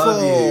baby, beautiful. I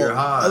love you. You're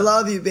hot. I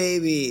love you,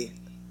 baby.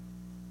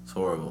 It's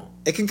horrible.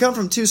 It can come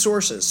from two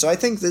sources. So I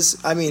think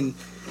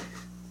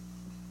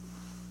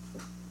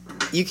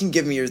you can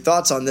give me your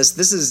thoughts on this.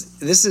 This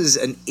is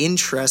an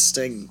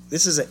interesting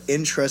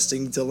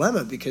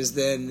dilemma, because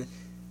then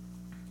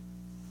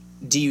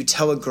do you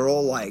tell a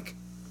girl like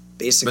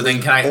basically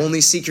but then only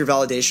seek your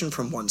validation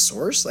from one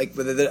source? Like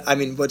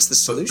what's the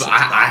solution? But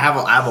I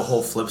have a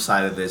whole flip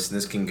side of this, and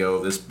this can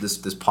go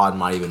this pod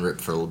might even rip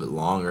for a little bit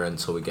longer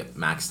until we get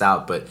maxed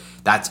out. But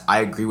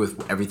I agree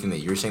with everything that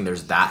you're saying.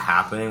 There's that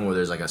happening where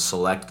there's like a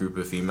select group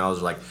of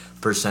females, or like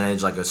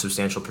percentage, like a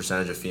substantial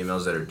percentage of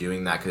females that are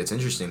doing that, because it's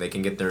interesting. They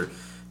can get their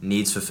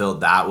needs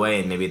fulfilled that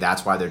way, and maybe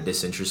that's why they're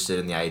disinterested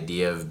in the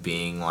idea of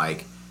being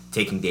like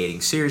taking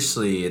dating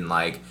seriously and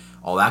like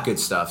all that good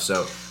stuff.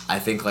 So I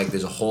think like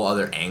there's a whole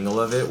other angle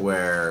of it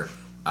where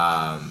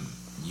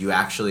you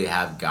actually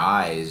have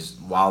guys,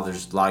 while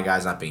there's a lot of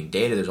guys not being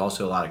dated, there's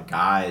also a lot of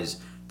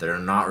guys that are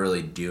not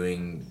really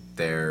doing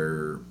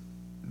their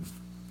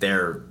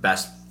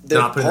best. They're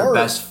not putting their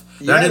best.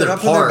 They're not doing their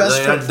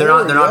part. They're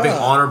not being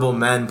honorable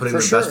men, putting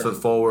their best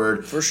foot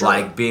forward. For sure.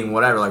 Like being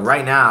whatever. Like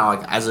right now,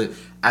 like as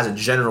a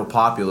general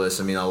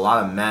populace, I mean, a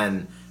lot of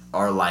men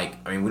are like.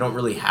 I mean, we don't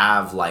really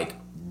have like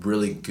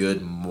really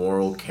good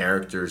moral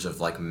characters of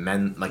like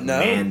men, like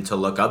men to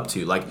look up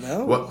to. Like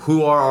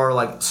who are our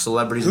like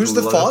celebrities? Who's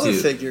the father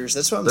figures?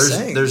 That's what I'm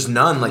saying. There's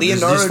none. Like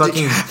Leonardo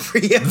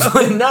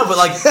DiCaprio. No, but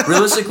like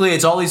realistically,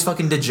 it's all these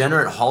fucking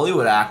degenerate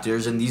Hollywood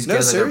actors, and these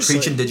guys like are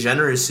preaching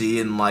degeneracy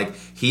and like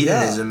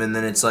hedonism, and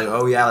then it's like,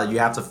 oh yeah, like you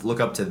have to look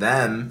up to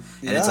them,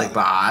 and it's like,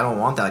 but I don't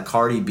want that. Like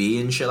Cardi B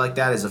and shit like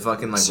that is a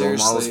fucking like role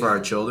models for our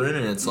children,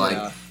 and it's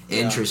like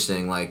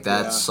interesting. Like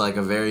that's like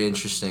a very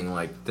interesting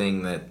like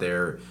thing that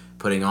they're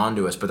putting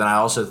onto us. But then I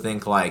also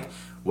think like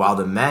while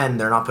the men,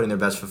 they're not putting their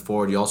best foot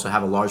forward, you also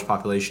have a large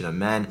population of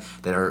men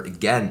that are,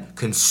 again,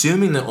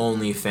 consuming the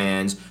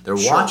OnlyFans. They're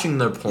watching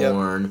their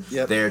porn.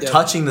 They're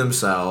touching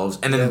themselves.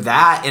 And then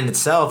that in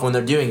itself, when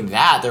they're doing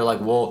that, they're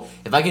like, well,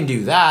 if I can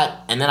do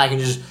that, and then I can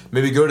just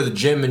maybe go to the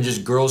gym and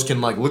just girls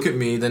can, like, look at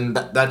me, then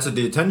that's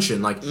the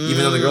attention. Like, even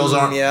though the girls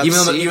aren't,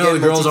 even though the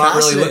girls aren't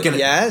really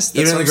looking at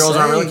even though the girls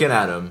aren't looking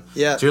at them.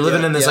 So you're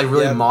living in this, like,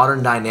 really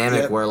modern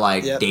dynamic where,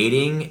 like,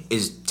 dating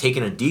is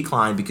taking a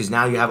decline because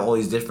now you have all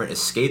these different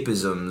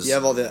escapisms. You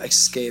have all the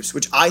escapes,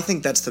 which I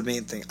think that's the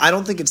main thing. I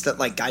don't think it's that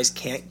like guys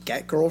can't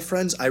get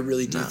girlfriends. I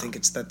really do think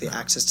it's that the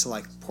access to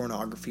like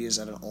pornography is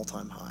at an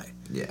all-time high.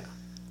 Yeah.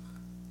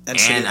 And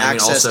so the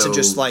access to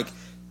just like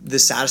the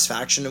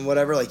satisfaction and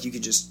whatever, like you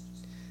could just,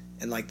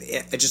 and like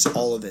just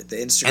all of it, the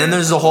Instagram. And then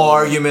there's the whole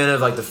argument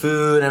of like the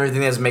food and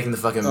everything that's making the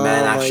fucking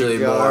men actually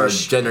more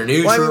gender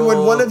neutral. Well,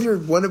 I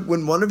mean,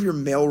 when one of your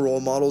male role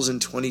models in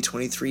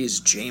 2023 is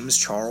James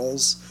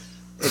Charles,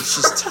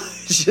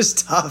 it's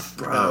just tough,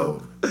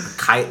 bro.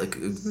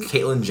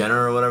 Caitlyn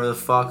Jenner or whatever the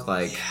fuck.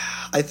 Like,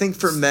 I think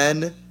for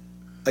men,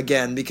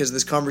 again, because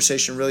this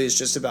conversation really is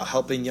just about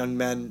helping young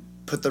men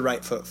put the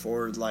right foot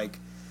forward. Like,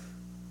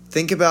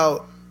 think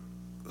about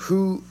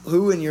who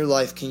in your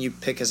life can you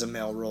pick as a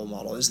male role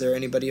model? Is there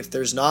anybody? If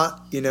there's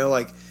not,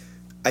 like,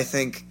 I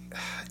think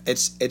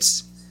it's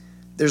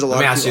there's a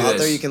lot of people out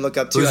there you can look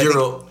up to. Who's your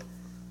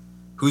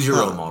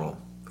role model?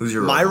 Who's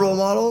your my role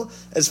model?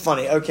 It's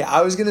funny. Okay,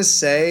 I was gonna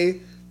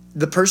say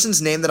the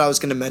person's name that I was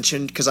gonna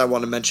mention because I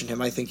want to mention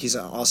him. I think he's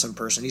an awesome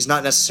person. He's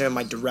not necessarily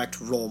my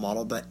direct role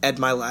model, but Ed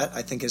Milet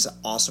I think is an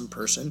awesome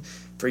person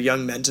for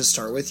young men to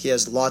start with. He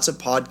has lots of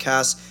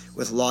podcasts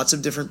with lots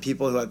of different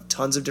people who have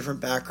tons of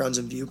different backgrounds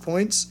and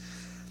viewpoints,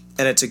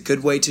 and it's a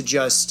good way to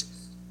just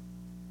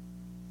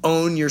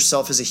own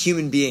yourself as a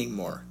human being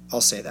more. I'll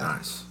say that.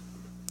 Nice.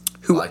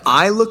 Who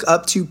I look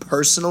up to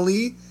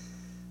personally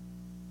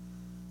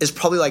is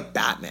probably like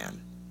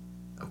Batman.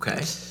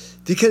 Okay.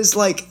 Because,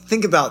 like,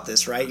 think about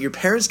this, right? Your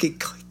parents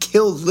get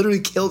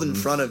literally killed in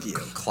front of you.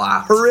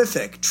 Clapped.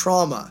 Horrific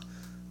trauma.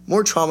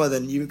 More trauma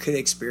than you could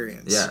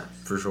experience. Yeah,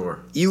 for sure.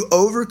 You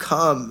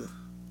overcome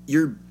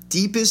your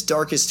deepest,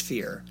 darkest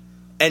fear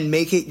and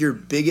make it your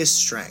biggest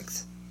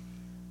strength.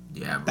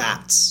 Yeah, bro.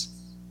 Bats.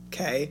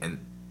 Okay?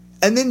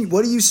 And then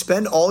what do you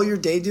spend all your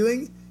day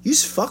doing? You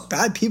just fuck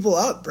bad people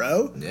up,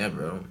 bro. Yeah,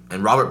 bro.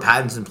 And Robert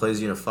Pattinson plays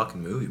you in a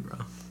fucking movie, bro.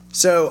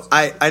 So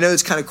I know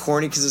it's kind of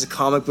corny because it's a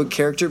comic book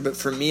character, but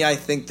for me, I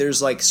think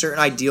there's like certain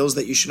ideals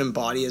that you should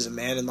embody as a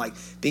man, and like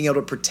being able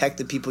to protect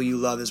the people you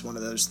love is one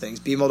of those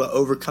things. Being able to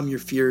overcome your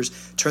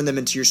fears, turn them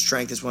into your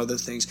strength is one of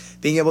those things.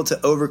 Being able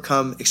to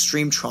overcome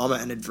extreme trauma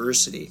and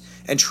adversity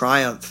and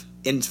triumph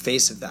in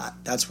face of that,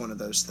 that's one of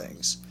those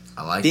things.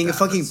 I like being that. a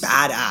fucking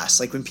badass.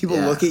 Like when people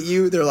look at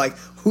you, they're like,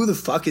 "Who the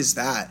fuck is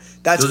that?"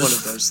 That's one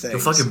of those things.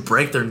 You'll fucking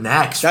break their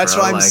necks. That's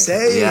bro. what I'm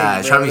saying.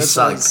 Yeah, trying to be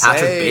like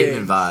Patrick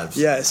Bateman vibes.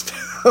 Yes.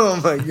 Oh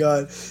my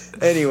god.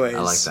 Anyways,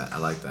 I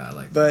like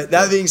that. But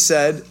that being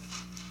said,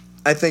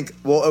 I think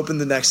we'll open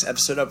the next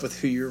episode up with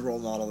who your role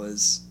model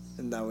is,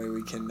 and that way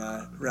we can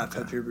wrap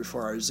up here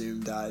before our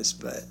Zoom dies.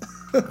 But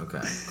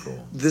okay,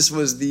 cool. This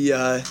was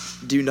the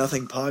Do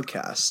Nothing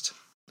podcast,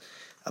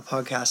 a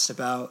podcast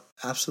about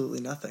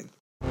absolutely nothing.